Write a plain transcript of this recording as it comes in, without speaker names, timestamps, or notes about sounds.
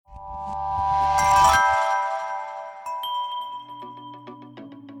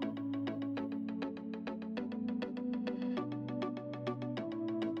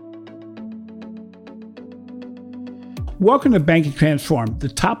Welcome to Banking Transform, the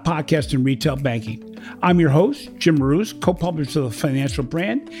top podcast in retail banking. I'm your host, Jim Marous, co-publisher of the Financial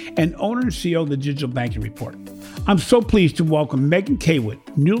Brand and owner and CEO of the Digital Banking Report. I'm so pleased to welcome Megan Caywood,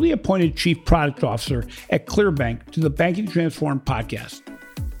 newly appointed Chief Product Officer at Clearbank, to the Banking Transform podcast.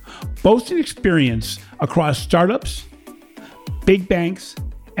 Boasting experience across startups, big banks,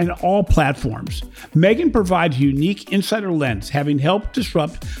 and all platforms, Megan provides a unique insider lens, having helped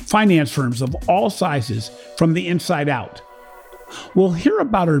disrupt finance firms of all sizes from the inside out. We'll hear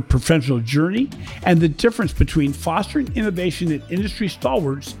about her professional journey and the difference between fostering innovation in industry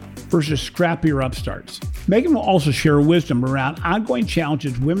stalwarts versus scrappier upstarts. Megan will also share her wisdom around ongoing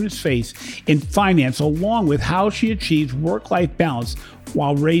challenges women face in finance, along with how she achieves work-life balance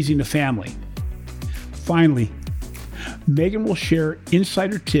while raising a family. Finally, Megan will share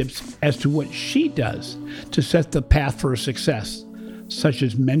insider tips as to what she does to set the path for success, such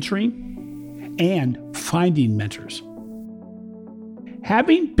as mentoring and finding mentors.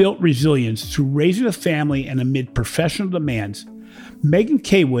 Having built resilience through raising a family and amid professional demands, Megan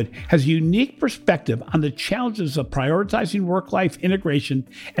Caywood has a unique perspective on the challenges of prioritizing work-life integration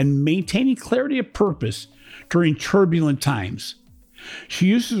and maintaining clarity of purpose during turbulent times. She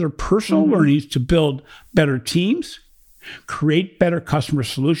uses her personal learnings to build better teams, create better customer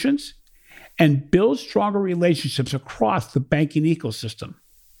solutions, and build stronger relationships across the banking ecosystem.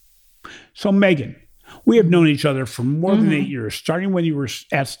 So Megan, we have known each other for more than 8 years, starting when you were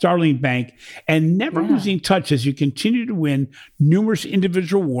at Starling Bank and never losing touch as you continue to win numerous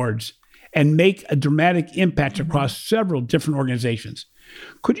individual awards and make a dramatic impact across several different organizations.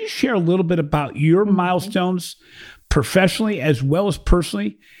 Could you share a little bit about your milestones professionally as well as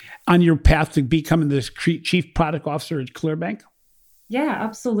personally on your path to becoming the Chief Product Officer at Clearbank? Yeah,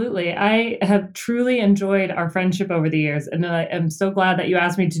 absolutely. I have truly enjoyed our friendship over the years. And I am so glad that you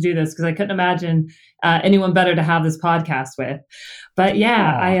asked me to do this because I couldn't imagine anyone better to have this podcast with. But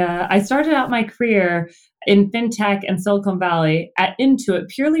I started out my career in fintech and Silicon Valley at Intuit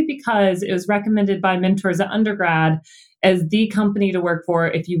purely because it was recommended by mentors at undergrad as the company to work for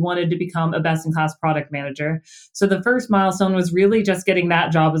if you wanted to become a best-in-class product manager. So the first milestone was really just getting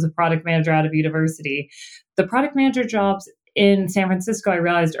that job as a product manager out of university. The product manager jobs in San Francisco, I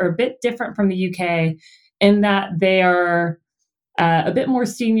realized, are a bit different from the UK in that they are a bit more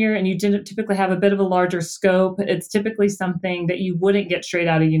senior and you typically have a bit of a larger scope. It's typically something that you wouldn't get straight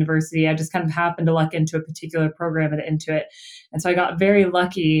out of university. I just kind of happened to luck into a particular program at Intuit. And so I got very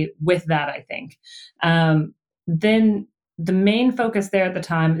lucky with that, I think. Then the main focus there at the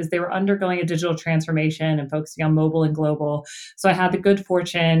time is they were undergoing a digital transformation and focusing on mobile and global. So I had the good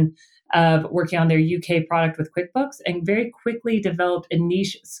fortune of working on their UK product with QuickBooks and very quickly developed a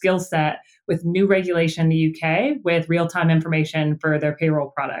niche skill set with new regulation in the UK with real-time information for their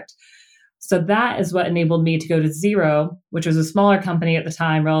payroll product. So that is what enabled me to go to Xero, which was a smaller company at the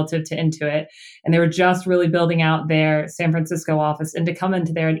time relative to Intuit. And they were just really building out their San Francisco office, and to come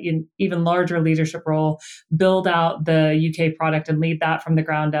into their even larger leadership role, build out the UK product and lead that from the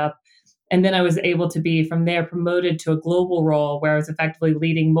ground up. And then I was able to be from there promoted to a global role where I was effectively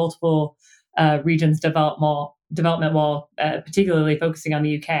leading multiple regions development while particularly focusing on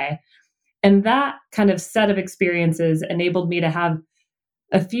the UK. And that kind of set of experiences enabled me to have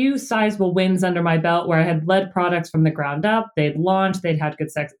a few sizable wins under my belt where I had led products from the ground up. They'd launched, they'd had good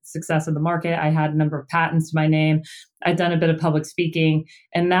success in the market. I had a number of patents to my name. I'd done a bit of public speaking,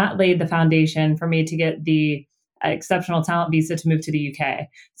 and that laid the foundation for me to get the exceptional talent visa to move to the UK.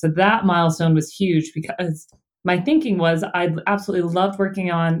 So that milestone was huge because my thinking was I absolutely loved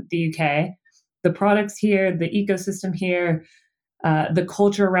working on the UK, the products here, the ecosystem here, the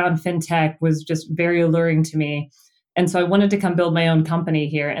culture around fintech was just very alluring to me. And so I wanted to come build my own company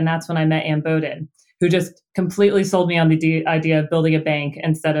here. And that's when I met Ann Bowden, who just completely sold me on the idea of building a bank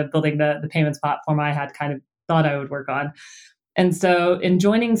instead of building the payments platform I had kind of thought I would work on. And so in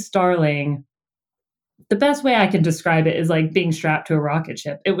joining Starling, the best way I can describe it is like being strapped to a rocket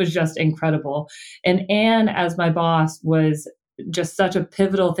ship. It was just incredible. And Ann, as my boss, was just such a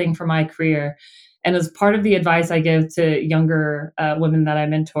pivotal thing for my career. And as part of the advice I give to younger women that I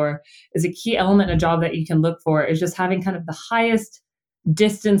mentor, is a key element in a job that you can look for is just having kind of the highest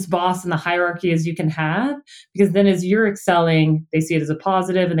distance boss in the hierarchy as you can have, because then as you're excelling, they see it as a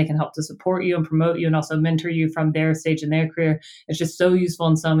positive and they can help to support you and promote you and also mentor you from their stage in their career. It's just so useful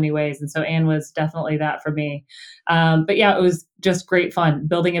in so many ways. And so Ann was definitely that for me. But yeah, it was just great fun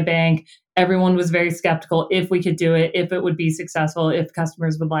building a bank. Everyone was very skeptical if we could do it, if it would be successful, if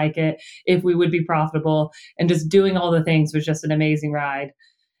customers would like it, if we would be profitable, and just doing all the things was just an amazing ride.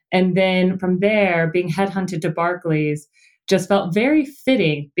 And then from there, being headhunted to Barclays just felt very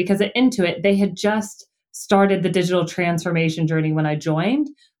fitting because at Intuit, they had just started the digital transformation journey when I joined.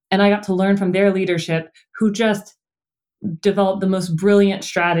 And I got to learn from their leadership, who just developed the most brilliant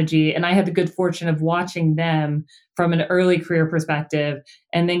strategy. And I had the good fortune of watching them from an early career perspective,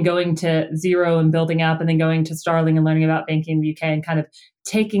 and then going to Xero and building up, and then going to Starling and learning about banking in the UK, and kind of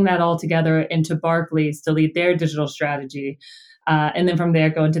taking that all together into Barclays to lead their digital strategy. And then from there,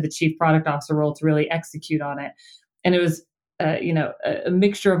 go into the chief product officer role to really execute on it. And it was, a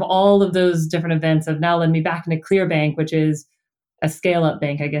mixture of all of those different events have now led me back into Clearbank, which is a scale-up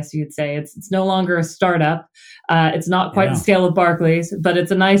bank, I guess you could say. It's no longer a startup. It's not quite the scale of Barclays, but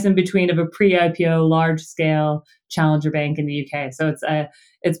it's a nice in-between of a pre-IPO, large-scale challenger bank in the UK. So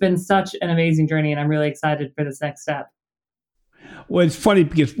it's been such an amazing journey, and I'm really excited for this next step. Well, it's funny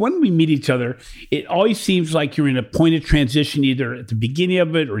because when we meet each other, it always seems like you're in a point of transition, either at the beginning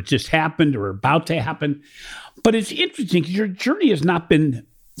of it or it just happened or about to happen. But it's interesting because your journey has not been,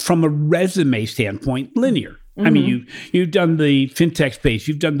 from a resume standpoint, linear. Mm-hmm. I mean, you've done the fintech space.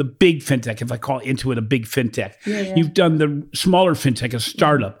 You've done the big fintech, if I call Intuit a big fintech. Yeah. You've done the smaller fintech, a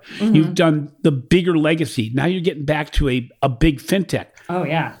startup. Mm-hmm. You've done the bigger legacy. Now you're getting back to a big fintech. Oh,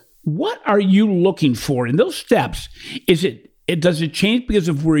 yeah. What are you looking for in those steps? Does it change because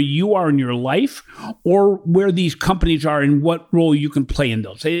of where you are in your life, or where these companies are and what role you can play in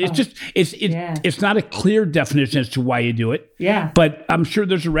those? It's not a clear definition as to why you do it. Yeah. But I'm sure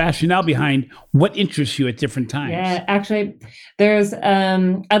there's a rationale behind what interests you at different times. Yeah, actually, there's,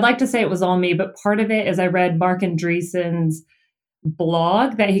 I'd like to say it was all me, but part of it is I read Mark Andreessen's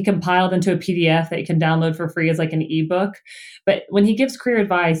blog that he compiled into a PDF that you can download for free as like an ebook. But when he gives career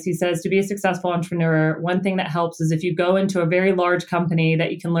advice, he says to be a successful entrepreneur, one thing that helps is if you go into a very large company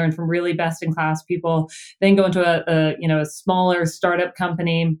that you can learn from really best in class people, then go into a smaller startup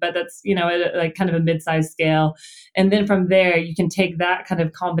company, but that's, like kind of a mid-sized scale. And then from there, you can take that kind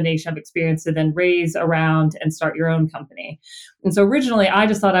of combination of experience to then raise around and start your own company. And so originally I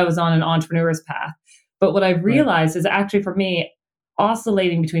just thought I was on an entrepreneur's path. But what I've realized is actually for me,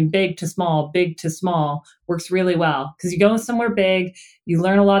 oscillating between big to small works really well, because you go somewhere big, you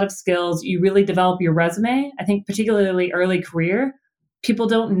learn a lot of skills, you really develop your resume. I think particularly early career, people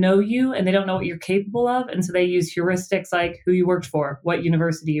don't know you and they don't know what you're capable of. And so they use heuristics like who you worked for, what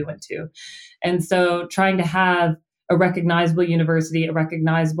university you went to. And so trying to have a recognizable university, a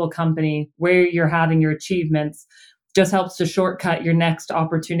recognizable company where you're having your achievements just helps to shortcut your next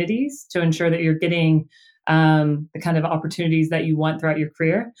opportunities to ensure that you're getting the kind of opportunities that you want throughout your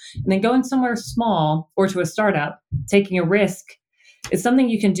career. And then going somewhere small or to a startup, taking a risk is something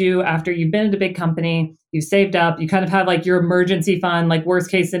you can do after you've been at a big company, you've saved up, you kind of have like your emergency fund, like worst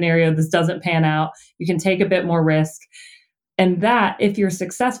case scenario, this doesn't pan out, you can take a bit more risk. And that, if you're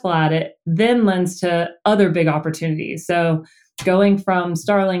successful at it, then lends to other big opportunities. So going from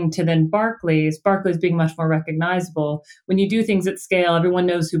Starling to then Barclays being much more recognizable. When you do things at scale, everyone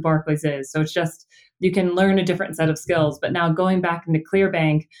knows who Barclays is. So it's just, you can learn a different set of skills. But now going back into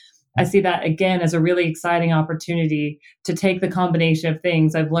Clearbank, I see that again as a really exciting opportunity to take the combination of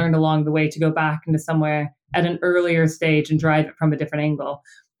things I've learned along the way to go back into somewhere at an earlier stage and drive it from a different angle.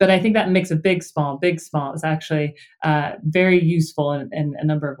 But I think that mix of big, small is actually very useful in a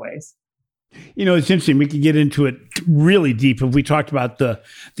number of ways. It's interesting. We could get into it really deep if we talked about the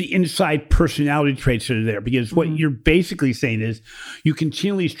inside personality traits that are there, because what you're basically saying is you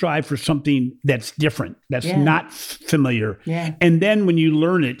continually strive for something that's different, that's not familiar. Yeah. And then when you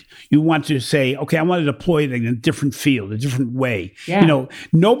learn it, you want to say, okay, I want to deploy it in a different field, a different way. Yeah.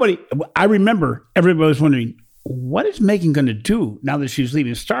 I remember everybody was wondering, what is Megan going to do now that she's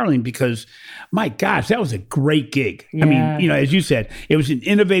leaving Starling? Because, my gosh, that was a great gig. Yeah. I mean, as you said, it was an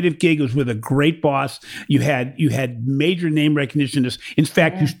innovative gig. It was with a great boss. You had major name recognition. In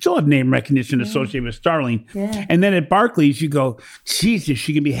fact, you still have name recognition associated with Starling. Yeah. And then at Barclays, you go, Jesus,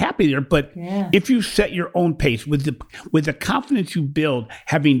 she can be happy there. But if you set your own pace with the confidence you build,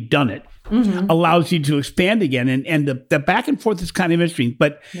 having done it, allows you to expand again. And the back and forth is kind of interesting.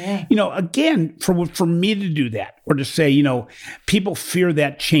 But, again, for me to do that, or to say, people fear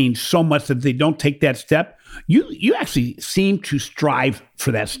that change so much that they don't take that step, you actually seem to strive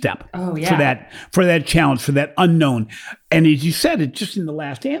for that step. Oh, yeah. For that challenge, for that unknown. And as you said it just in the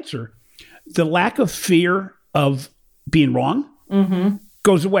last answer, the lack of fear of being wrong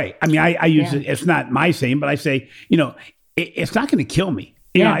goes away. I mean, I use it, it's not my saying, but I say, it's not going to kill me.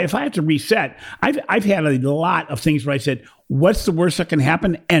 If I have to reset, I've had a lot of things where I said, what's the worst that can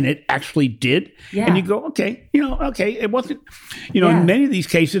happen? And it actually did. Yeah. And you go, okay, it wasn't, in many of these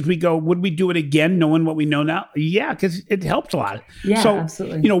cases we go, would we do it again knowing what we know now? Yeah, because it helps a lot. Yeah, so,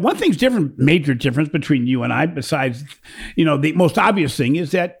 absolutely. One thing's different, major difference between you and I, besides, the most obvious thing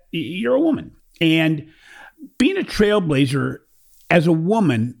is that you're a woman. And Being a trailblazer as a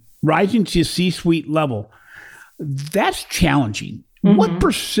woman rising to a C-suite level, that's challenging. What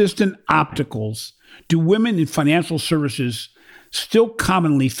persistent obstacles do women in financial services still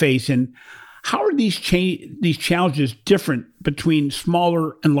commonly face, and how are these challenges different between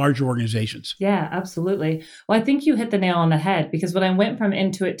smaller and larger organizations? Yeah, absolutely. Well, I think you hit the nail on the head, because when I went from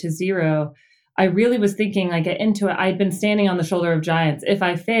Intuit to Zero, I really was thinking like at Intuit, I'd been standing on the shoulder of giants. If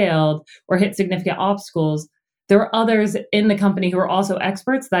I failed or hit significant obstacles, there were others in the company who were also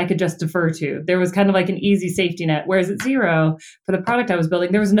experts that I could just defer to. There was kind of like an easy safety net. Whereas at Zero, for the product I was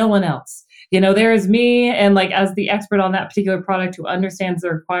building, there was no one else. There is me, and like as the expert on that particular product who understands the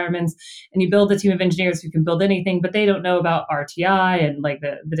requirements, and you build a team of engineers who can build anything, but they don't know about RTI and like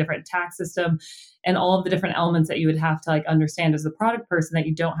the different tax system and all of the different elements that you would have to like understand as a product person that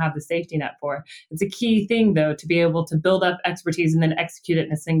you don't have the safety net for. It's a key thing though, to be able to build up expertise and then execute it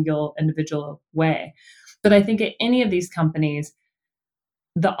in a single individual way. But I think at any of these companies,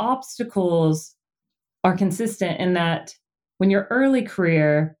 the obstacles are consistent in that when you're early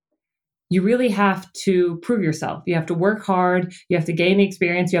career, you really have to prove yourself. You have to work hard. You have to gain the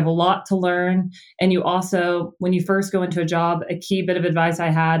experience. You have a lot to learn. And you also, when you first go into a job, a key bit of advice I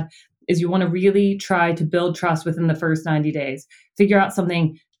had is you want to really try to build trust within the first 90 days. Figure out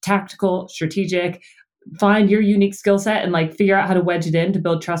something tactical, strategic, find your unique skill set and like figure out how to wedge it in to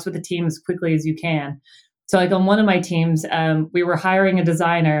build trust with the team as quickly as you can. So like on one of my teams, we were hiring a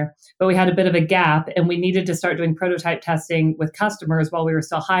designer, but we had a bit of a gap and we needed to start doing prototype testing with customers while we were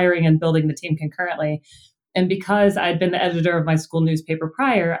still hiring and building the team concurrently. And because I'd been the editor of my school newspaper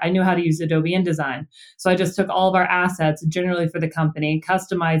prior, I knew how to use Adobe InDesign. So I just took all of our assets, generally for the company,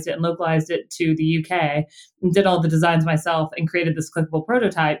 customized it and localized it to the UK, and did all the designs myself and created this clickable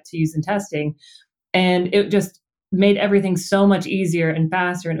prototype to use in testing. And it just made everything so much easier and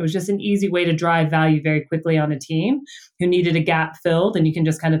faster. And it was just an easy way to drive value very quickly on a team who needed a gap filled. And you can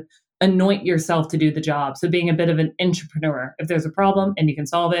just kind of anoint yourself to do the job. So being a bit of an entrepreneur, if there's a problem and you can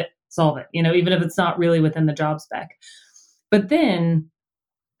solve it, even if it's not really within the job spec. But then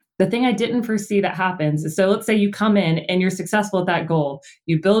the thing I didn't foresee that happens is, so let's say you come in and you're successful at that goal.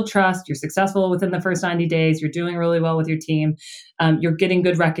 You build trust, you're successful within the first 90 days, you're doing really well with your team, you're getting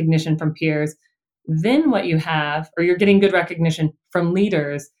good recognition from peers. Then what you have, or you're getting good recognition from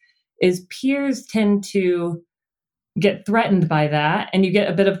leaders, is peers tend to get threatened by that, and you get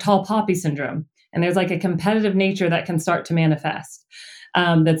a bit of tall poppy syndrome. And there's like a competitive nature that can start to manifest.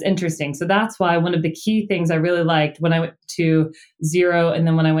 That's interesting. So that's why one of the key things I really liked when I went to Zero and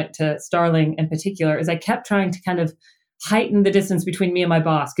then when I went to Starling in particular is I kept trying to kind of heighten the distance between me and my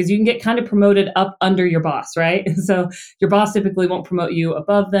boss, because you can get kind of promoted up under your boss, right? So your boss typically won't promote you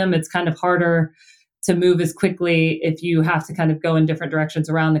above them. It's kind of harder to move as quickly if you have to kind of go in different directions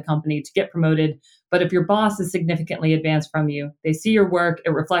around the company to get promoted. But if your boss is significantly advanced from you, they see your work, it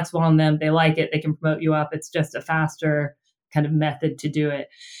reflects well on them, they like it, they can promote you up. It's just a faster kind of method to do it.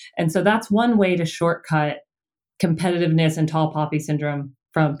 And so that's one way to shortcut competitiveness and tall poppy syndrome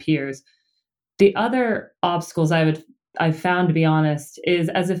from peers. The other obstacles I've found, to be honest, is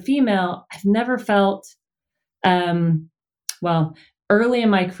as a female, I've never felt, early in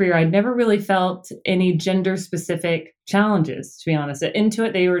my career, I'd never really felt any gender-specific challenges, to be honest. At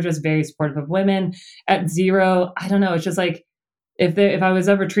Intuit, they were just very supportive of women. At Zero, I don't know, it's just like, if I was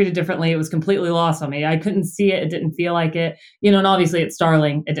ever treated differently, it was completely lost on me. I couldn't see it. It didn't feel like it. And obviously at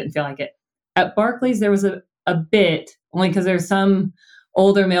Starling, it didn't feel like it. At Barclays, there was a bit, only because there's some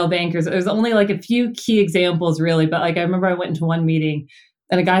older male bankers. There's only like a few key examples, really. But like I remember I went into one meeting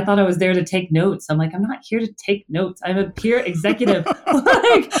and a guy thought I was there to take notes. I'm like, I'm not here to take notes. I'm a peer executive.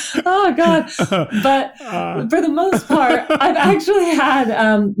 Like, oh God. But for the most part, I've actually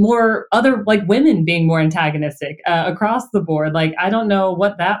had more other, like women being more antagonistic across the board. Like, I don't know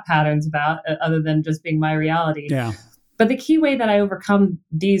what that pattern's about other than just being my reality. Yeah. But the key way that I overcome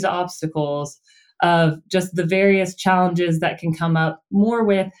these obstacles of just the various challenges that can come up more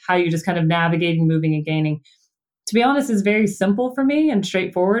with how you just kind of navigating, moving and gaining, to be honest, is very simple for me and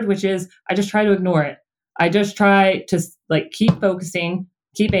straightforward, which is I just try to ignore it. I just try to like keep focusing,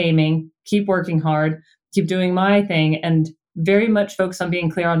 keep aiming, keep working hard, keep doing my thing, and very much focus on being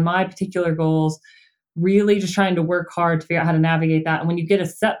clear on my particular goals, really just trying to work hard to figure out how to navigate that. And when you get a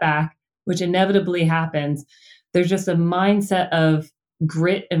setback, which inevitably happens, there's just a mindset of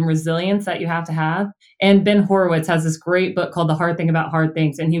grit and resilience that you have to have. And Ben Horowitz has this great book called The Hard Thing About Hard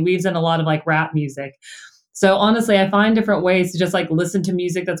Things, and he weaves in a lot of like rap music. So honestly, I find different ways to just like listen to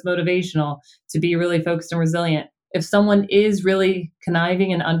music that's motivational, to be really focused and resilient. If someone is really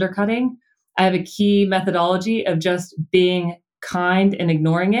conniving and undercutting, I have a key methodology of just being kind and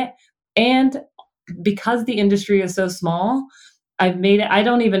ignoring it, and because the industry is so small, I've made it. I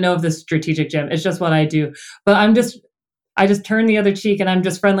don't even know if this is strategic, Jim. It's just what I do. But I just turn the other cheek and I'm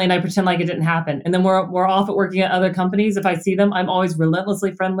just friendly and I pretend like it didn't happen. And then we're off at working at other companies. If I see them, I'm always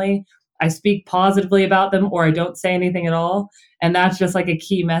relentlessly friendly. I speak positively about them, or I don't say anything at all. And that's just like a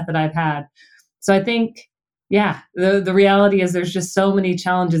key method I've had. So I think, yeah, the reality is there's just so many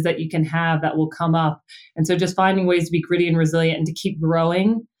challenges that you can have that will come up. And so just finding ways to be gritty and resilient and to keep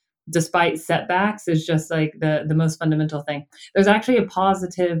growing despite setbacks is just like the most fundamental thing. There's actually a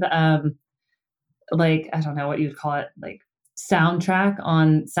positive, like, I don't know what you'd call it, like soundtrack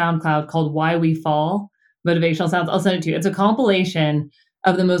on SoundCloud called Why We Fall, Motivational Sounds. I'll send it to you. It's a compilation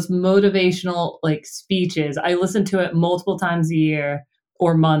of the most motivational like speeches. I listen to it multiple times a year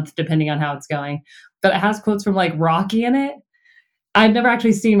or month, depending on how it's going. But it has quotes from like Rocky in it. I've never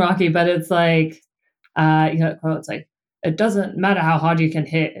actually seen Rocky, but it's like, quotes like, it doesn't matter how hard you can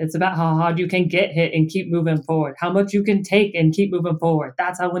hit. It's about how hard you can get hit and keep moving forward. How much you can take and keep moving forward.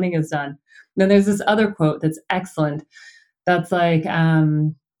 That's how winning is done. And then there's this other quote that's excellent. That's like,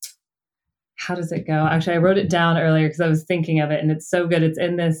 how does it go? Actually, I wrote it down earlier because I was thinking of it and it's so good. It's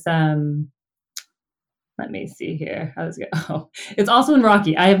in this, let me see here. How does it go? Oh, it's also in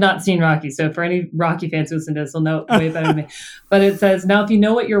Rocky. I have not seen Rocky. So for any Rocky fans who listen to this, will know way better than me. But it says, now, if you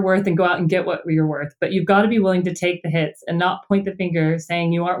know what you're worth, then go out and get what you're worth. But you've got to be willing to take the hits and not point the finger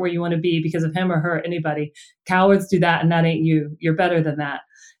saying you aren't where you want to be because of him or her, anybody. Cowards do that and that ain't you. You're better than that.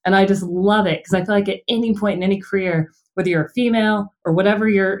 And I just love it because I feel like at any point in any career, whether you're a female or whatever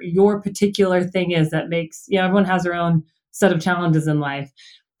your particular thing is that makes, everyone has their own set of challenges in life.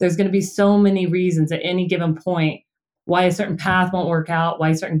 There's going to be so many reasons at any given point why a certain path won't work out,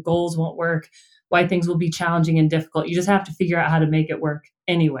 why certain goals won't work, why things will be challenging and difficult. You just have to figure out how to make it work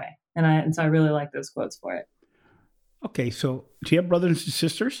anyway. And so I really like those quotes for it. Okay, so do you have brothers and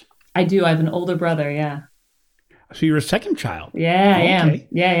sisters? I do. I have an older brother, yeah. So you're a second child? Yeah, I am.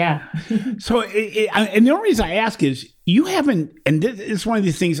 Yeah. So, and the only reason I ask is you haven't, and this is one of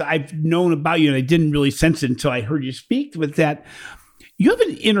the things I've known about you, and I didn't really sense it until I heard you speak, with that you have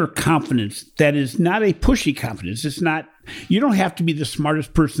an inner confidence that is not a pushy confidence. It's not, you don't have to be the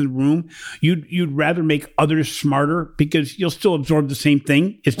smartest person in the room. You'd rather make others smarter because you'll still absorb the same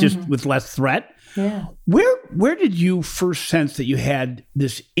thing. It's just with less threat. Yeah. Where did you first sense that you had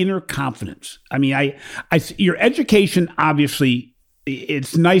this inner confidence? I mean, your education, obviously,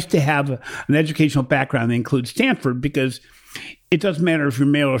 it's nice to have an educational background that includes Stanford because it doesn't matter if you're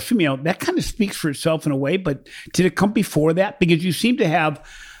male or female. That kind of speaks for itself in a way, but did it come before that? Because you seem to have,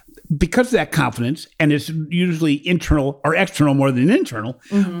 because of that confidence, and it's usually internal or external more than internal,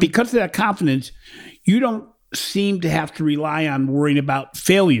 because of that confidence, you don't seem to have to rely on worrying about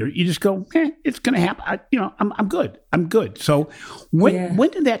failure. You just go, it's going to happen. I'm good. I'm good. So when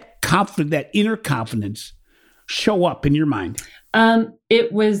did that inner confidence show up in your mind?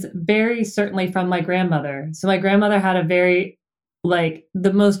 It was very certainly from my grandmother. So my grandmother had a very,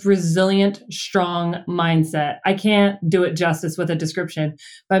 the most resilient, strong mindset. I can't do it justice with a description,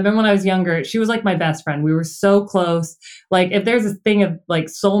 but I remember when I was younger, she was like my best friend. We were so close. Like if there's a thing of like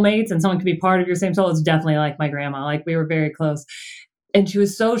soulmates and someone can be part of your same soul, it's definitely like my grandma. Like we were very close. And she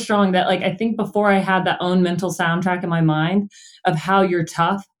was so strong that I think before I had that own mental soundtrack in my mind of how you're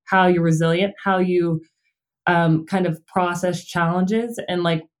tough, how you're resilient, how you kind of process challenges and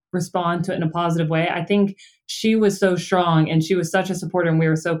respond to it in a positive way. I think she was so strong and she was such a supporter and we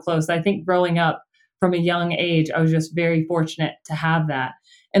were so close. I think growing up from a young age, I was just very fortunate to have that.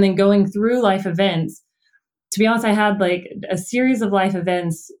 And then going through life events, to be honest, I had a series of life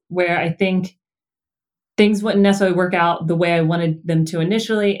events where I think things wouldn't necessarily work out the way I wanted them to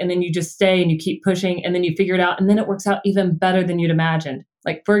initially. And then you just stay and you keep pushing and then you figure it out. And then it works out even better than you'd imagined.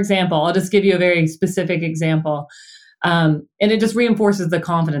 For example, I'll just give you a very specific example. And it just reinforces the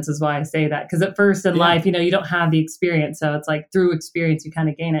confidence is why I say that. Because at first in life, you don't have the experience. So it's through experience, you kind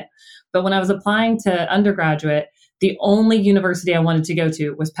of gain it. But when I was applying to undergraduate, the only university I wanted to go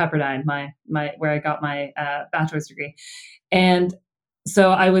to was Pepperdine, where I got my bachelor's degree. And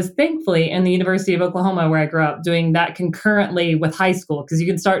so I was thankfully in the University of Oklahoma, where I grew up, doing that concurrently with high school, because you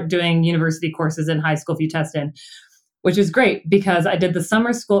can start doing university courses in high school if you test in, which is great because I did the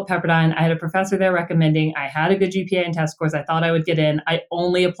summer school at Pepperdine. I had a professor there recommending. I had a good GPA and test scores. I thought I would get in. I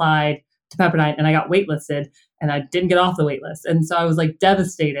only applied to Pepperdine and I got waitlisted and I didn't get off the waitlist. And so I was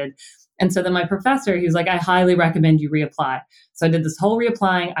devastated. And so then my professor, he was like, I highly recommend you reapply. So I did this whole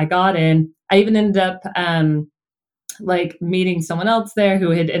reapplying. I got in. I even ended up meeting someone else there who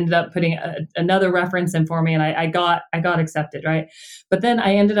had ended up putting another reference in for me. And I got accepted, right? But then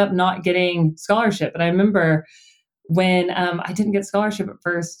I ended up not getting scholarship. And I remember when I didn't get scholarship at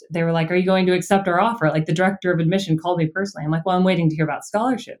first, they were like, "Are you going to accept our offer?" Like the director of admission called me personally. I'm like, "Well, I'm waiting to hear about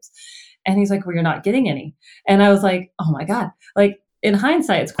scholarships." And he's like, "Well, you're not getting any." And I was like, "Oh my God." Like in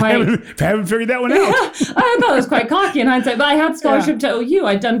hindsight, it's quite... I haven't figured that one out. I thought it was quite cocky in hindsight, but I had scholarship to OU.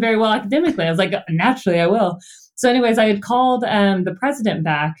 I'd done very well academically. I was like, naturally I will. So anyways, I had called the president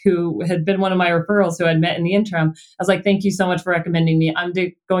back, who had been one of my referrals who I'd met in the interim. I was like, "Thank you so much for recommending me. I'm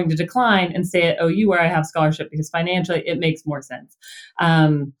going to decline and stay at OU where I have scholarship because financially it makes more sense."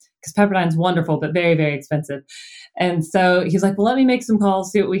 Because Pepperdine's wonderful, but very, very expensive. And so he's like, "Well, let me make some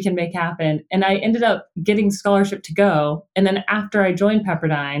calls, see what we can make happen." And I ended up getting scholarship to go. And then after I joined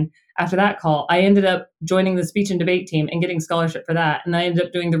Pepperdine, after that call, I ended up joining the speech and debate team and getting scholarship for that. And I ended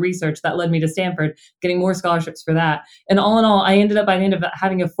up doing the research that led me to Stanford, getting more scholarships for that. And all in all, I ended up by the end of it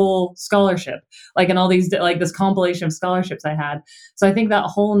having a full scholarship, like in all these, like this compilation of scholarships I had. So I think that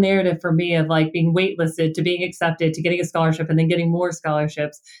whole narrative for me of like being waitlisted to being accepted to getting a scholarship and then getting more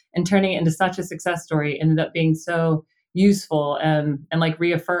scholarships and turning it into such a success story ended up being so useful and like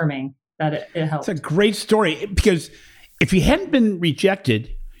reaffirming that it helped. It's a great story because if you hadn't been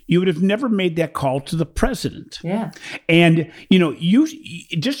rejected, you would have never made that call to the president. Yeah. And, you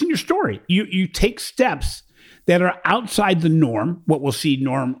just in your story, you take steps that are outside the norm, what we'll see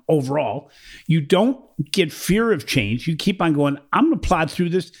norm overall. You don't get fear of change. You keep on going, I'm going to plod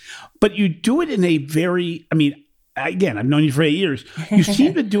through this. But you do it in a very, again, I've known you for 8 years. You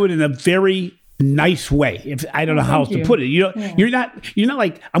seem to do it in a very nice way. I don't know how else to put it. You're not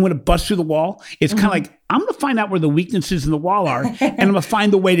like, I'm going to bust through the wall. It's kind of like, I'm going to find out where the weaknesses in the wall are and I'm going to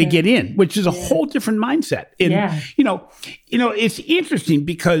find the way to get in, which is a whole different mindset. And, it's interesting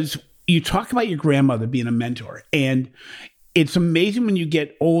because you talk about your grandmother being a mentor, and it's amazing when you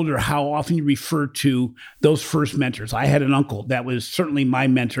get older how often you refer to those first mentors. I had an uncle that was certainly my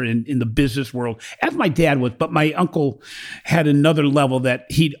mentor in the business world, as my dad was, but my uncle had another level that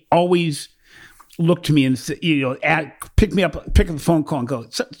he'd always look to me and say, pick up the phone call and go,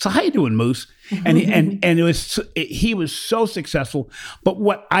 so how you doing, Moose? And he was so successful. But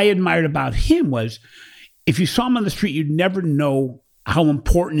what I admired about him was, if you saw him on the street, you'd never know how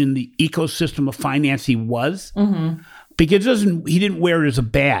important in the ecosystem of finance he was, because he didn't wear it as a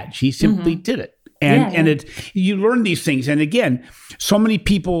badge. He simply did it. And you learn these things. And again, so many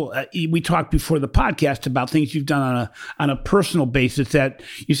people, we talked before the podcast about things you've done on a personal basis that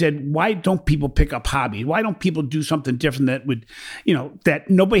you said, why don't people pick up hobbies? Why don't people do something different that would, that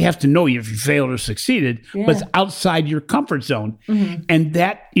nobody has to know you if you failed or succeeded, but it's outside your comfort zone. And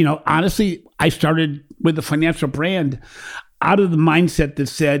that, honestly, I started with the financial brand out of the mindset that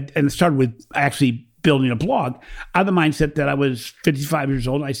said, and it started with actually building a blog, out of the mindset that I was 55 years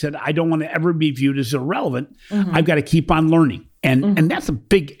old. I said, I don't want to ever be viewed as irrelevant. I've got to keep on learning. And that's a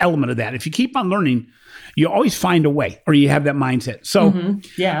big element of that. If you keep on learning, you always find a way, or you have that mindset. So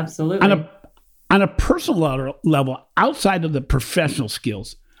yeah, absolutely. On a personal level, outside of the professional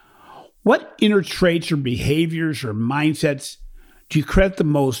skills, what inner traits or behaviors or mindsets do you credit the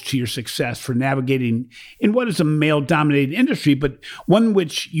most to your success for navigating in what is a male-dominated industry, but one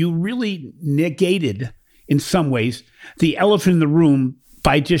which you really negated in some ways the elephant in the room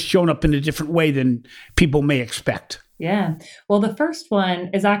by just showing up in a different way than people may expect? Yeah. Well, the first one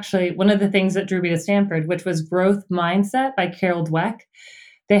is actually one of the things that drew me to Stanford, which was Growth Mindset by Carol Dweck.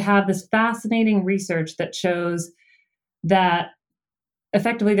 They have this fascinating research that shows that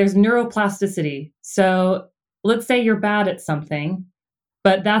effectively there's neuroplasticity. So let's say you're bad at something,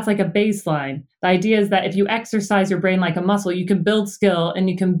 but that's like a baseline. The idea is that if you exercise your brain like a muscle, you can build skill and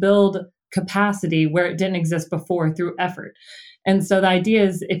you can build capacity where it didn't exist before through effort. And so the idea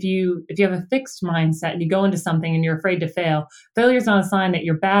is if you have a fixed mindset and you go into something and you're afraid to fail, failure is not a sign that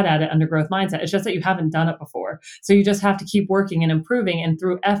you're bad at it under growth mindset. It's just that you haven't done it before. So you just have to keep working and improving. And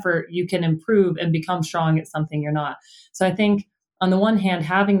through effort, you can improve and become strong at something you're not. So I think on the one hand,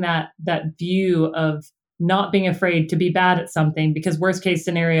 having that view of not being afraid to be bad at something, because worst case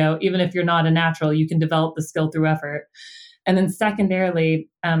scenario, even if you're not a natural, you can develop the skill through effort. And then secondarily,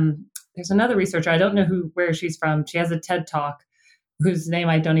 there's another researcher, I don't know where she's from. She has a TED Talk whose name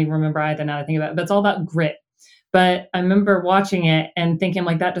I don't even remember either now that I think about it, but it's all about grit. But I remember watching it and thinking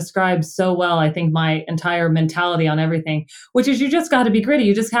like that describes so well, I think, my entire mentality on everything, which is you just got to be gritty.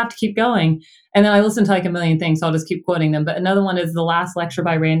 You just have to keep going. And then I listened to like a million things, so I'll just keep quoting them. But another one is The Last Lecture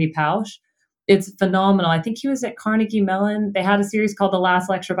by Randy Pausch. It's phenomenal. I think he was at Carnegie Mellon. They had a series called The Last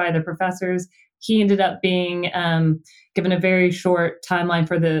Lecture by the Professors. He ended up being given a very short timeline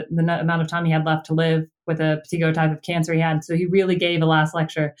for the amount of time he had left to live with a particular type of cancer he had. So he really gave a last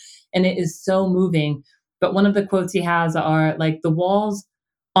lecture, and it is so moving. But one of the quotes he has are like, the walls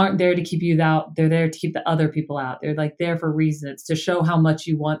aren't there to keep you out. They're there to keep the other people out. They're like there for reasons to show how much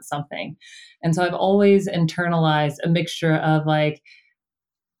you want something. And so I've always internalized a mixture of like,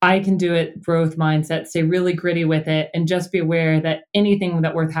 I can do it, growth mindset, stay really gritty with it, and just be aware that anything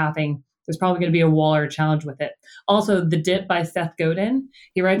that worth having, there's probably going to be a wall or a challenge with it. Also, The Dip by Seth Godin.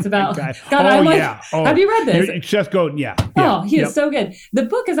 He writes about, have you read this? Seth Godin, yeah. Oh, he is so good. The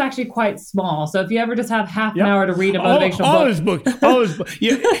book is actually quite small. So if you ever just have half an hour to read a motivational all his book.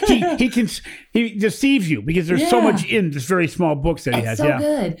 Yeah, he deceives you because there's so much in this very small book that he has. So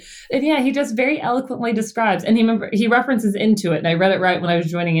good. And he just very eloquently describes, and he references Into It, and I read it right when I was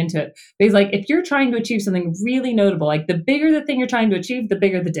joining Into It. But he's like, if you're trying to achieve something really notable, like the bigger the thing you're trying to achieve, the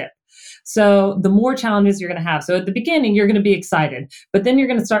bigger the dip. So the more challenges you're going to have. So at the beginning, you're going to be excited, but then you're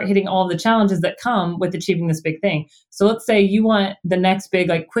going to start hitting all the challenges that come with achieving this big thing. So let's say you want the next big,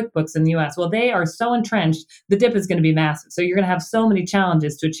 like QuickBooks in the US. Well, they are so entrenched, the dip is going to be massive. So you're going to have so many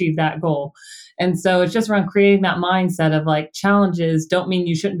challenges to achieve that goal. And so it's just around creating that mindset of like, challenges don't mean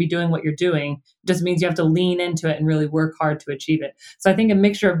you shouldn't be doing what you're doing. It just means you have to lean into it and really work hard to achieve it. So I think a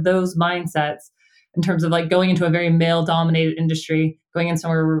mixture of those mindsets in terms of like going into a very male dominated industry, going in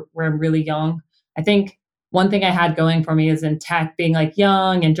somewhere where I'm really young. I think one thing I had going for me is in tech, being like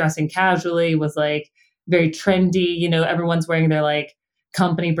young and dressing casually was like very trendy. Everyone's wearing their like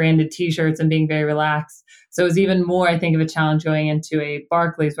company branded t-shirts and being very relaxed. So it was even more, I think, of a challenge going into a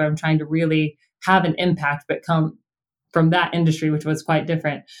Barclays where I'm trying to really have an impact, but come from that industry, which was quite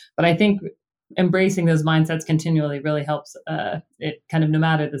different. But I think embracing those mindsets continually really helps it kind of no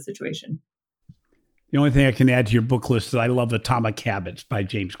matter the situation. The only thing I can add to your book list is I love Atomic Habits by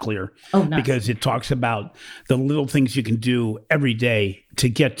James Clear. Oh, nice. Because it talks about the little things you can do every day to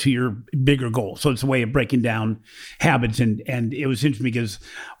get to your bigger goal. So it's a way of breaking down habits. And it was interesting because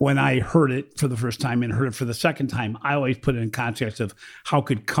when I heard it for the first time and heard it for the second time, I always put it in context of how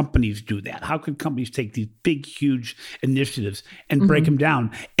could companies do that? How could companies take these big, huge initiatives and break them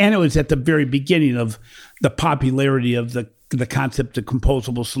down? And it was at the very beginning of the popularity of the concept of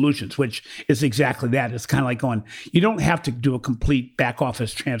composable solutions, which is exactly that. It's kind of like going, you don't have to do a complete back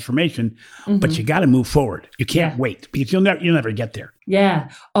office transformation, but you got to move forward. You can't wait because you'll never get there. Yeah.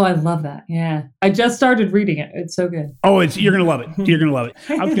 Oh, I love that. Yeah. I just started reading it. It's so good. Oh, you're going to love it. You're going to love it.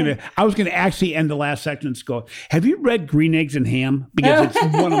 I was going to actually end the last section and go, have you read Green Eggs and Ham? Because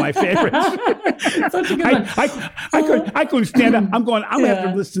it's one of my favorites. Such a good one. I couldn't stand up. I'm going to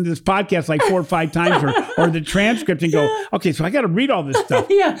have to listen to this podcast like 4 or 5 times or the transcript and go, okay, so I got to read all this stuff.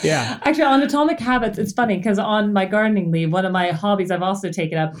 Yeah. Actually, on Atomic Habits, it's funny because on my gardening leave, one of my hobbies I've also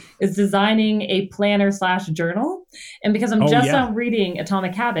taken up is designing a planner/journal. And because I'm now reading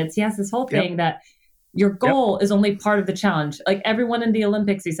Atomic Habits, he has this whole thing that your goal is only part of the challenge. Like everyone in the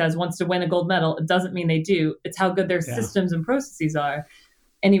Olympics, he says, wants to win a gold medal. It doesn't mean they do. It's how good their systems and processes are.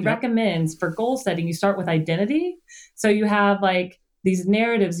 And he recommends for goal setting, you start with identity. So you have like these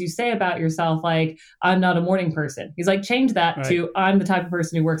narratives you say about yourself, like, I'm not a morning person. He's like, change that to I'm the type of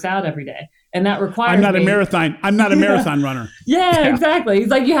person who works out every day. And that requires I'm not a marathon runner. Exactly. He's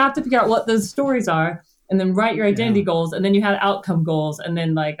like, you have to figure out what those stories are and then write your identity goals. And then you have outcome goals. And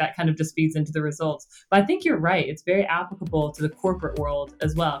then like that kind of just feeds into the results. But I think you're right. It's very applicable to the corporate world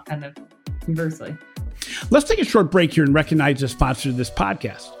as well, kind of conversely. Let's take a short break here and recognize the sponsor of this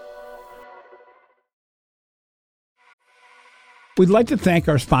podcast. We'd like to thank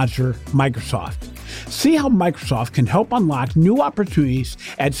our sponsor, Microsoft. See how Microsoft can help unlock new opportunities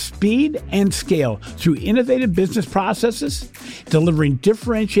at speed and scale through innovative business processes, delivering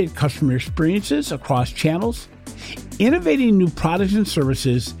differentiated customer experiences across channels, innovating new products and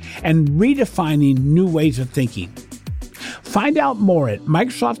services, and redefining new ways of thinking. Find out more at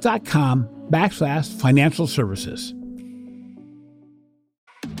Microsoft.com/financial services.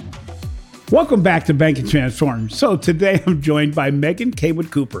 Welcome back to Banking Transformed. So today I'm joined by Megan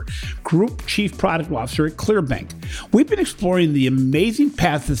Caywood Cooper, Group Chief Product Officer at ClearBank. We've been exploring the amazing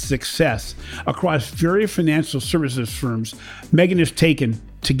path of success across various financial services firms Megan has taken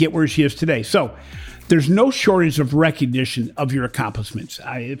to get where she is today. So there's no shortage of recognition of your accomplishments,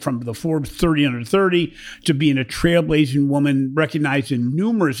 from the Forbes 30 Under 30 to being a trailblazing woman recognized in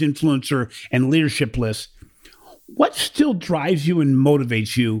numerous influencer and leadership lists. What still drives you and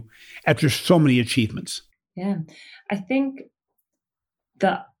motivates you after so many achievements? Yeah, I think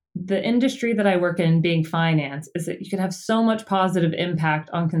the industry that I work in, being finance, is that you can have so much positive impact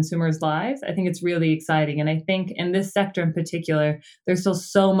on consumers' lives. I think it's really exciting. And I think in this sector in particular, there's still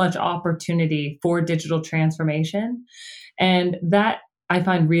so much opportunity for digital transformation. And that I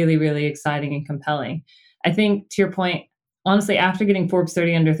find really, really exciting and compelling. I think to your point, honestly, after getting Forbes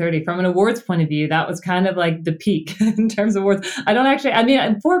 30 under 30, from an awards point of view, that was kind of like the peak in terms of awards. I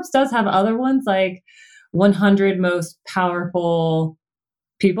mean, Forbes does have other ones like 100 most powerful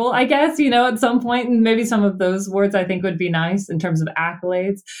people, I guess, at some point. And maybe some of those awards I think would be nice in terms of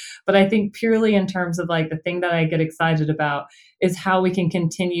accolades. But I think purely in terms of like the thing that I get excited about is how we can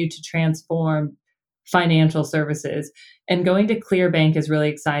continue to transform financial services. And going to ClearBank is really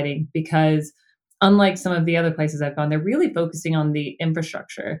exciting because unlike some of the other places I've gone, they're really focusing on the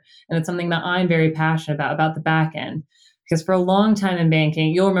infrastructure. And it's something that I'm very passionate about the back end. Because for a long time in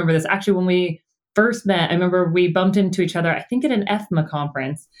banking, you'll remember this, actually, when we first met, I remember we bumped into each other, I think at an EFMA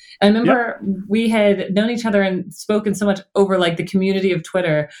conference. I remember we had known each other and spoken so much over like the community of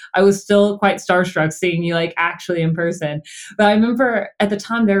Twitter. I was still quite starstruck seeing you like actually in person. But I remember at the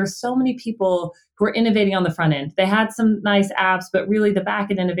time, there were so many people who were innovating on the front end. They had some nice apps, but really the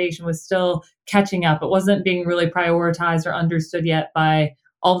back end innovation was still catching up. It wasn't being really prioritized or understood yet by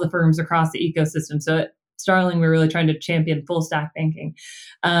all the firms across the ecosystem. So at Starling, we're really trying to champion full stack banking.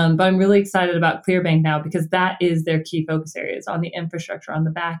 But I'm really excited about ClearBank now because that is their key focus areas on the infrastructure, on the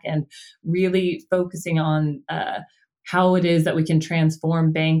back end, really focusing on how it is that we can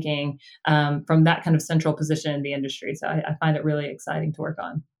transform banking from that kind of central position in the industry. So I find it really exciting to work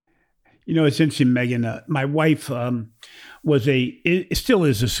on. It's interesting, Megan. My wife still is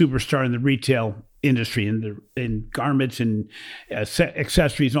a superstar in the retail industry, in garments and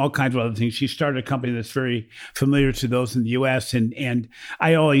accessories and all kinds of other things. She started a company that's very familiar to those in the U.S. And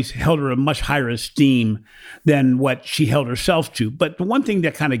I always held her a much higher esteem than what she held herself to. But the one thing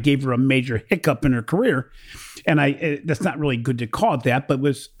that kind of gave her a major hiccup in her career, and that's not really good to call it that, but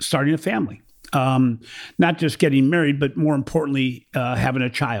was starting a family. Not just getting married, but more importantly, having a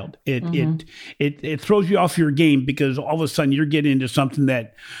child. It throws you off your game because all of a sudden you're getting into something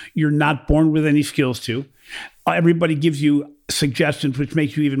that you're not born with any skills to. Everybody gives you suggestions, which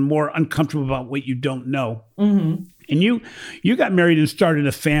makes you even more uncomfortable about what you don't know. Mm-hmm. And you got married and started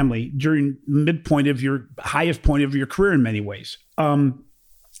a family during the highest point of your career in many ways.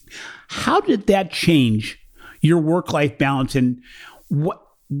 How did that change your work-life balance, and what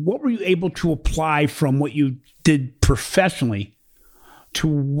were you able to apply from what you did professionally to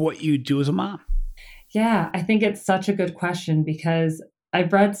what you do as a mom? Yeah, I think it's such a good question because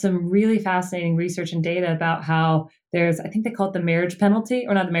I've read some really fascinating research and data about how I think they call it the marriage penalty,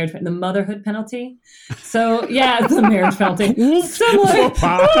 or not the marriage, the motherhood penalty. So yeah, it's the marriage penalty. Similar. I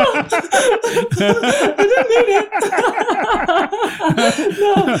didn't mean it.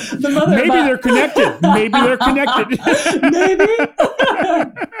 No, the mother. Maybe they're connected. Maybe.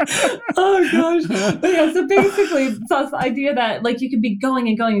 Oh gosh. But yeah, so basically it's the idea that like you could be going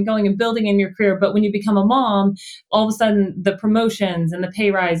and going and going and building in your career, but when you become a mom, all of a sudden the promotions and the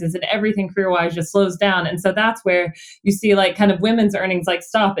pay rises and everything career-wise just slows down. And so that's where you see like kind of women's earnings like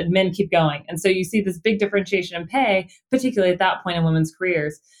stop and men keep going. And so you see this big differentiation in pay, particularly at that point in women's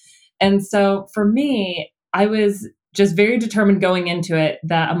careers. And so for me, I was just very determined going into it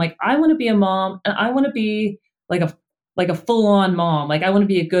that I'm like, I want to be a mom and I want to be like a full-on mom. Like I want to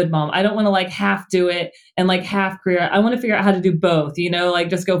be a good mom. I don't want to like half do it and like half career. I want to figure out how to do both, like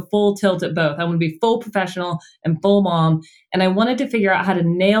just go full tilt at both. I want to be full professional and full mom. And I wanted to figure out how to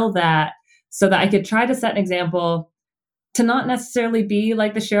nail that so that I could try to set an example to not necessarily be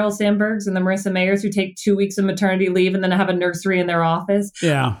like the Sheryl Sandbergs and the Marissa Mayers who take 2 weeks of maternity leave and then have a nursery in their office.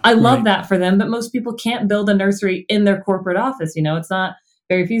 Yeah, I love that for them, but most people can't build a nursery in their corporate office. It's not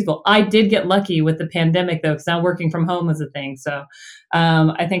very feasible. I did get lucky with the pandemic though, because now working from home is a thing. So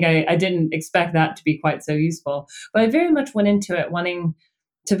I think I didn't expect that to be quite so useful, but I very much went into it wanting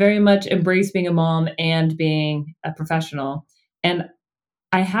to very much embrace being a mom and being a professional. And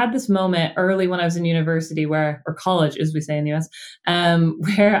I had this moment early when I was in university or college, as we say in the US,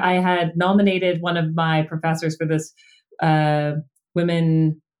 where I had nominated one of my professors for this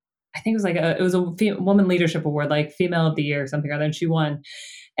women, I think it was a woman leadership award, like female of the year or something or other, and she won.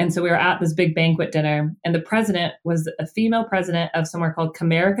 And so we were at this big banquet dinner, and the president was a female president of somewhere called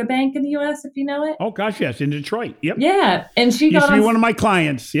Comerica Bank in the U.S., if you know it. Oh, gosh, yes, in Detroit. Yep. Yeah. And she used to be one of my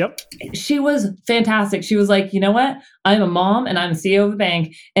clients. Yep. She was fantastic. She was like, you know what? I'm a mom and I'm CEO of a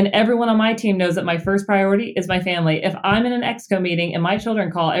bank, and everyone on my team knows that my first priority is my family. If I'm in an ExCo meeting and my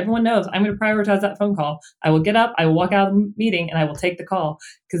children call, everyone knows I'm going to prioritize that phone call. I will get up, I will walk out of the meeting, and I will take the call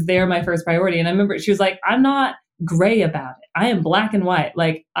because they're my first priority. And I remember she was like, I'm not gray about it. I am black and white.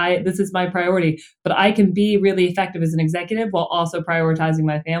 Like this is my priority, but I can be really effective as an executive while also prioritizing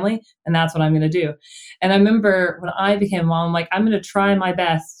my family. And that's what I'm going to do. And I remember when I became a mom, I'm like, I'm going to try my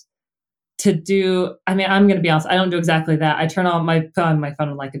best to do, I mean, I'm going to be honest, I don't do exactly that. I turn on my phone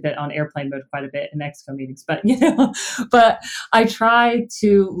like a bit on airplane mode quite a bit in Exco meetings, but but I try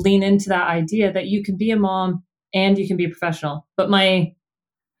to lean into that idea that you can be a mom and you can be a professional. But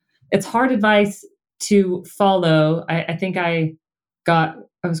it's hard advice to follow. I think I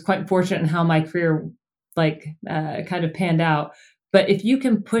was quite fortunate in how my career kind of panned out. But if you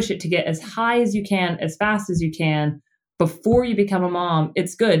can push it to get as high as you can, as fast as you can before you become a mom,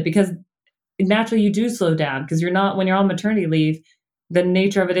 it's good, because naturally you do slow down, because when you're on maternity leave, the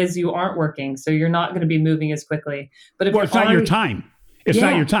nature of it is you aren't working. So you're not going to be moving as quickly. But if it's not your time. It's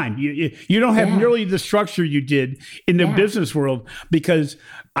not your time. You don't have nearly the structure you did in the business world, because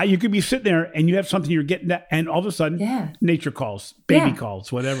you could be sitting there and you have something you're getting at, and all of a sudden nature calls, baby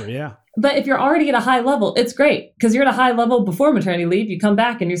calls, whatever. Yeah. But if you're already at a high level, it's great, because you're at a high level before maternity leave. You come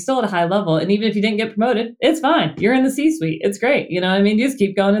back and you're still at a high level. And even if you didn't get promoted, it's fine. You're in the C-suite. It's great. You know what I mean? You just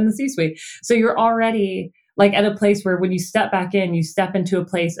keep going in the C-suite. So you're already like at a place where when you step back in, you step into a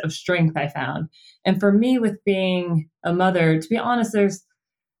place of strength, I found. And for me, with being a mother, to be honest,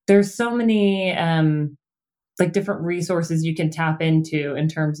 there's so many different resources you can tap into in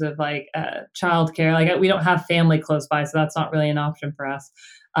terms of childcare. Like we don't have family close by, so that's not really an option for us.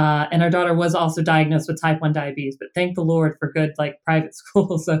 And our daughter was also diagnosed with type 1 diabetes, but thank the Lord for good private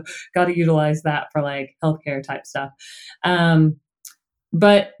schools. So got to utilize that for healthcare type stuff.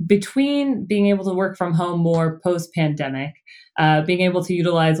 But between being able to work from home more post-pandemic, being able to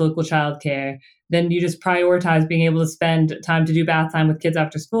utilize local childcare, then you just prioritize being able to spend time to do bath time with kids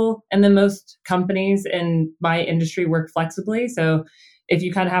after school. And then most companies in my industry work flexibly. So if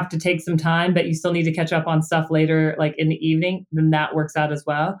you kind of have to take some time, but you still need to catch up on stuff later, like in the evening, then that works out as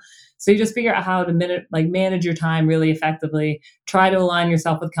well. So you just figure out how to manage your time really effectively. Try to align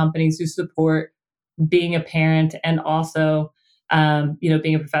yourself with companies who support being a parent and also,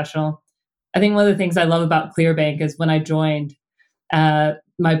 being a professional. I think one of the things I love about ClearBank is when I joined,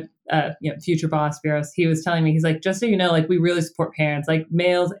 my future boss, Viros, he was telling me, he's like, just so you know, we really support parents,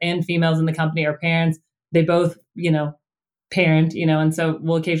 males and females in the company are parents. They both, parent, and so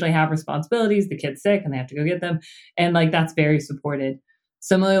we'll occasionally have responsibilities. The kid's sick and they have to go get them. And that's very supported.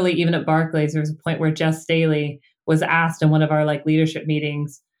 Similarly, even at Barclays, there was a point where Jess Staley was asked in one of our leadership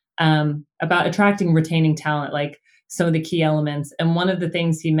meetings about attracting and retaining talent, some of the key elements. And one of the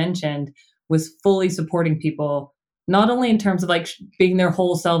things he mentioned was fully supporting people, not only in terms of being their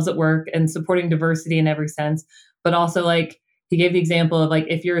whole selves at work and supporting diversity in every sense, but also he gave the example of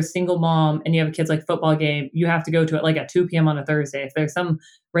if you're a single mom and you have a kid's football game, you have to go to it at 2 p.m. on a Thursday. If there's some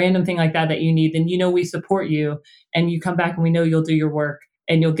random thing like that you need, then we support you and you come back and we know you'll do your work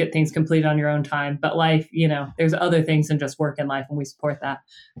and you'll get things completed on your own time. But life, there's other things than just work in life, and we support that.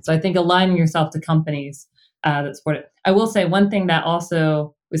 So I think aligning yourself to companies that support it. I will say one thing that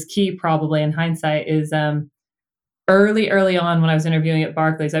also was key probably in hindsight is early on when I was interviewing at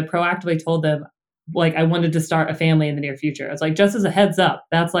Barclays, I proactively told them I wanted to start a family in the near future. I was just as a heads up,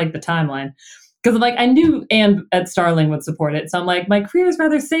 that's the timeline. Because I knew Anne at Starling would support it. So I'm my career is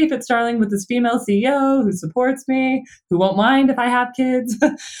rather safe at Starling with this female CEO who supports me, who won't mind if I have kids.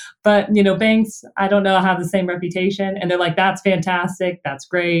 But, banks, I don't know, have the same reputation. And they're that's fantastic. That's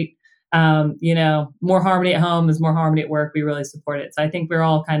great. More harmony at home is more harmony at work. We really support it. So I think we're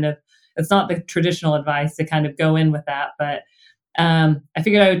all it's not the traditional advice to kind of go in with that, but I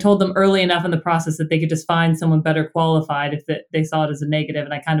figured I would told them early enough in the process that they could just find someone better qualified if they saw it as a negative.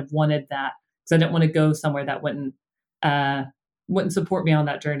 And I kind of wanted that because I didn't want to go somewhere that wouldn't support me on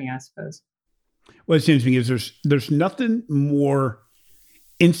that journey, I suppose. What's interesting is there's nothing more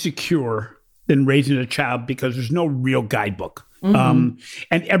insecure than raising a child because there's no real guidebook. Mm-hmm.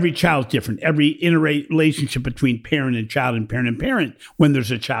 And every child's different. Every interrelationship between parent and child and parent when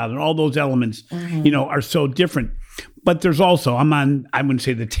there's a child and all those elements, are so different. But there's also, I wouldn't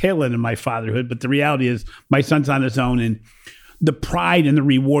say the tail end of my fatherhood, but the reality is my son's on his own and the pride and the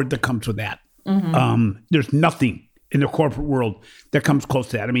reward that comes with that. Mm-hmm. There's nothing in the corporate world that comes close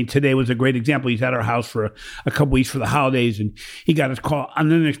to that. I mean, today was a great example. He's at our house for a couple weeks for the holidays, and he got an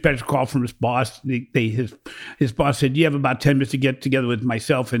unexpected call from his boss. His boss said, "You have about 10 minutes to get together with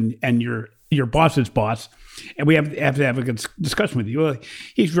myself and your boss's boss, and we have to have a discussion with you." Well,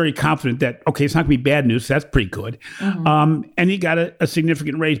 he's very confident that, okay, it's not going to be bad news. So that's pretty good. Mm-hmm. And he got a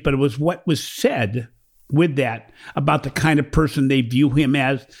significant raise, but it was what was said with that about the kind of person they view him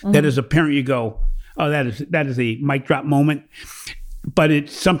as, mm-hmm. that as a parent you go, oh, that is a mic drop moment. but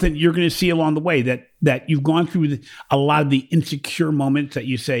it's something you're going to see along the way that you've gone through a lot of the insecure moments that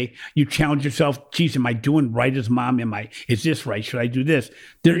you say, you challenge yourself, geez, am I doing right as a mom? Is this right? Should I do this?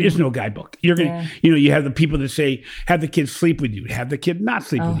 There is no guidebook. You're going to, you have the people that say, have the kids sleep with you, have the kid not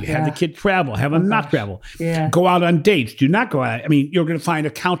sleep with you, have the kid travel, have them not travel, go out on dates, do not go out. I mean, you're going to find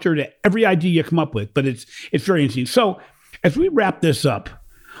a counter to every idea you come up with, but it's very interesting. So as we wrap this up,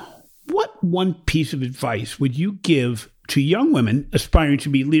 what one piece of advice would you give to young women aspiring to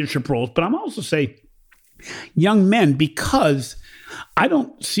be leadership roles, but I'm also say young men, because I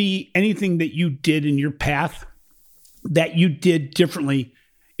don't see anything that you did in your path that you did differently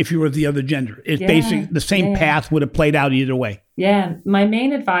if you were the other gender. It's basically the same path would have played out either way. Yeah. My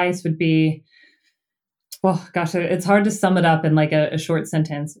main advice would be, well, gosh, it's hard to sum it up in like a short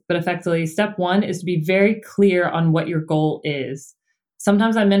sentence, but effectively, step one is to be very clear on what your goal is.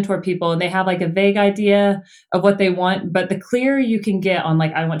 Sometimes I mentor people and they have like a vague idea of what they want, but the clearer you can get on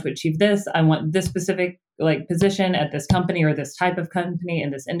like, I want to achieve this, I want this specific like position at this company or this type of company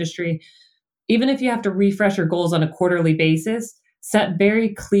in this industry. Even if you have to refresh your goals on a quarterly basis, set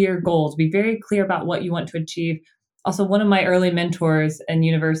very clear goals, be very clear about what you want to achieve. Also, one of my early mentors in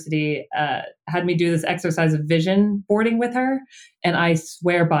university had me do this exercise of vision boarding with her, and I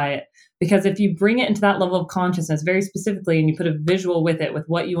swear by it. Because if you bring it into that level of consciousness very specifically and you put a visual with it, with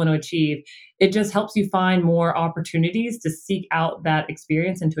what you want to achieve, it just helps you find more opportunities to seek out that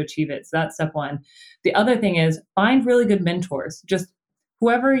experience and to achieve it. So that's step one. The other thing is find really good mentors. Just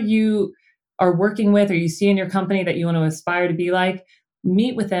whoever you are working with or you see in your company that you want to aspire to be like,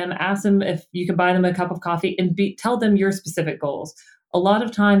 meet with them, ask them if you can buy them a cup of coffee and tell them your specific goals. A lot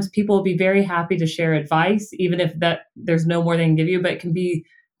of times people will be very happy to share advice, even if that there's no more they can give you, but it can be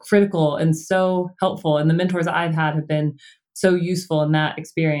critical and so helpful. And the mentors I've had have been so useful in that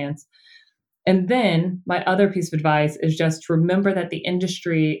experience. And then my other piece of advice is just to remember that the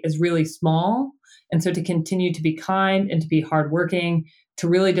industry is really small. And so to continue to be kind and to be hardworking, to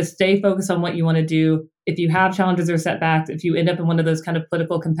really just stay focused on what you want to do. If you have challenges or setbacks, if you end up in one of those kind of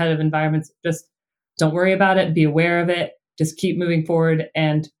political competitive environments, just don't worry about it, be aware of it, just keep moving forward.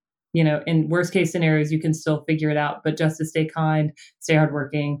 And in worst case scenarios, you can still figure it out, but just to stay kind, stay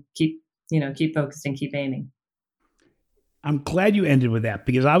hardworking, keep focused and keep aiming. I'm glad you ended with that,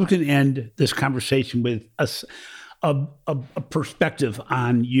 because I was going to end this conversation with a perspective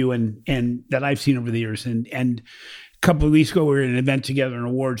on you and that I've seen over the years. And a couple of weeks ago, we were at an event together, an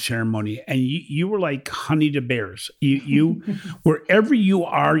award ceremony, and you were like honey to bears. You wherever you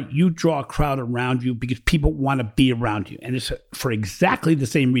are, you draw a crowd around you because people want to be around you. And it's for exactly the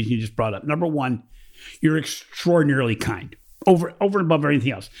same reason you just brought up. Number one, you're extraordinarily kind over and above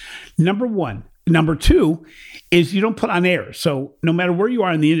everything else. Number one. Number two is you don't put on airs. So no matter where you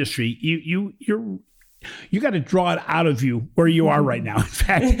are in the industry, you got to draw it out of you where you are right now. In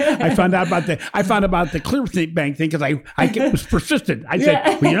fact, I found out about the Clear Bank thing because I was persistent. I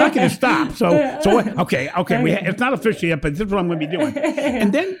said, well, you're not going to stop. So okay. It's not official yet, but this is what I'm going to be doing.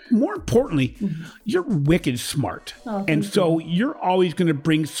 And then more importantly, you're wicked smart. And so you're always going to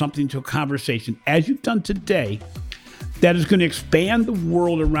bring something to a conversation, as you've done today, that is going to expand the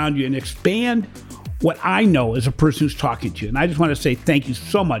world around you and expand what I know as a person who's talking to you. And I just want to say thank you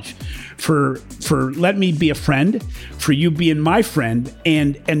so much for letting me be a friend, for you being my friend,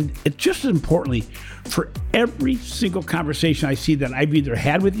 and it just as importantly, for every single conversation I see that I've either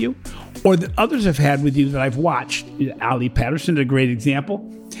had with you or that others have had with you that I've watched. Ali Patterson is a great example.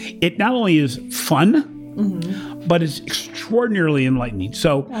 It not only is fun, but it's extraordinarily enlightening.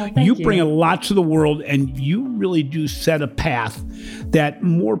 So you bring a lot to the world, and you really do set a path that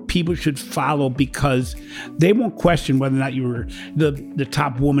more people should follow, because they won't question whether or not you were the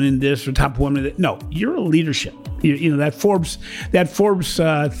top woman in this or top woman in that. No, you're a leadership. You know, that Forbes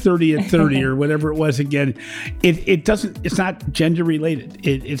 30 at 30 or whatever it was again, it's not gender related.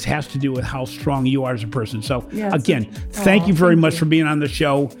 It has to do with how strong you are as a person. So again, thank you very much for being on the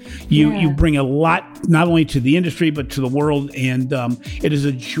show. You bring a lot, not only to the industry, but to the world. And it is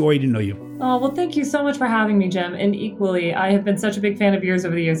a joy to know you. Oh, well, thank you so much for having me, Jim. And equally, I have been such a big fan of yours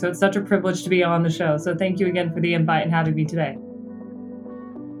over the years. So it's such a privilege to be on the show. So thank you again for the invite and having me today.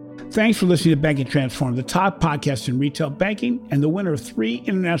 Thanks for listening to Banking Transformed, the top podcast in retail banking and the winner of 3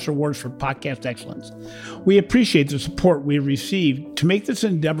 international awards for podcast excellence. We appreciate the support we have received to make this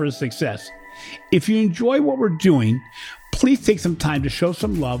endeavor a success. If you enjoy what we're doing, please take some time to show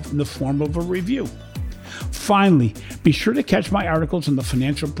some love in the form of a review. Finally, be sure to catch my articles on the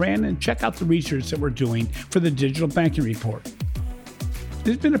financial brand and check out the research that we're doing for the Digital Banking Report.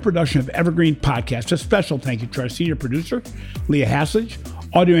 This has been a production of Evergreen Podcast. A special thank you to our senior producer, Leah Haslage,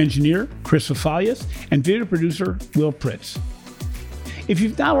 audio engineer, Chris Fafalius, and video producer, Will Pritz. If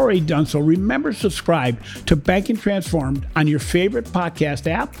you've not already done so, remember to subscribe to Banking Transformed on your favorite podcast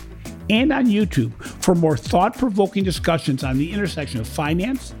app and on YouTube for more thought-provoking discussions on the intersection of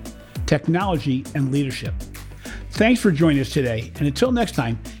finance, technology, and leadership. Thanks for joining us today, and until next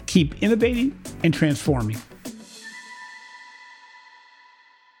time, keep innovating and transforming.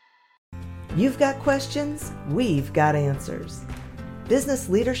 You've got questions, we've got answers. Business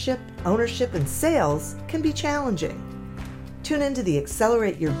leadership, ownership, and sales can be challenging. Tune into the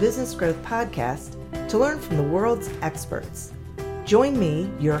Accelerate Your Business Growth podcast to learn from the world's experts. Join me,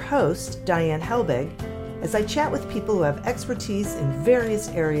 your host, Diane Helbig, as I chat with people who have expertise in various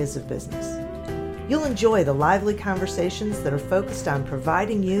areas of business. You'll enjoy the lively conversations that are focused on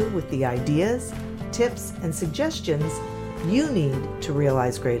providing you with the ideas, tips, and suggestions you need to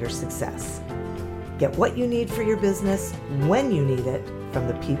realize greater success. Get what you need for your business when you need it from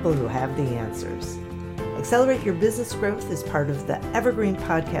the people who have the answers. Accelerate Your Business Growth is part of the Evergreen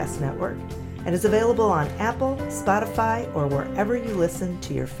Podcast Network and is available on Apple, Spotify, or wherever you listen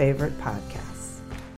to your favorite podcast.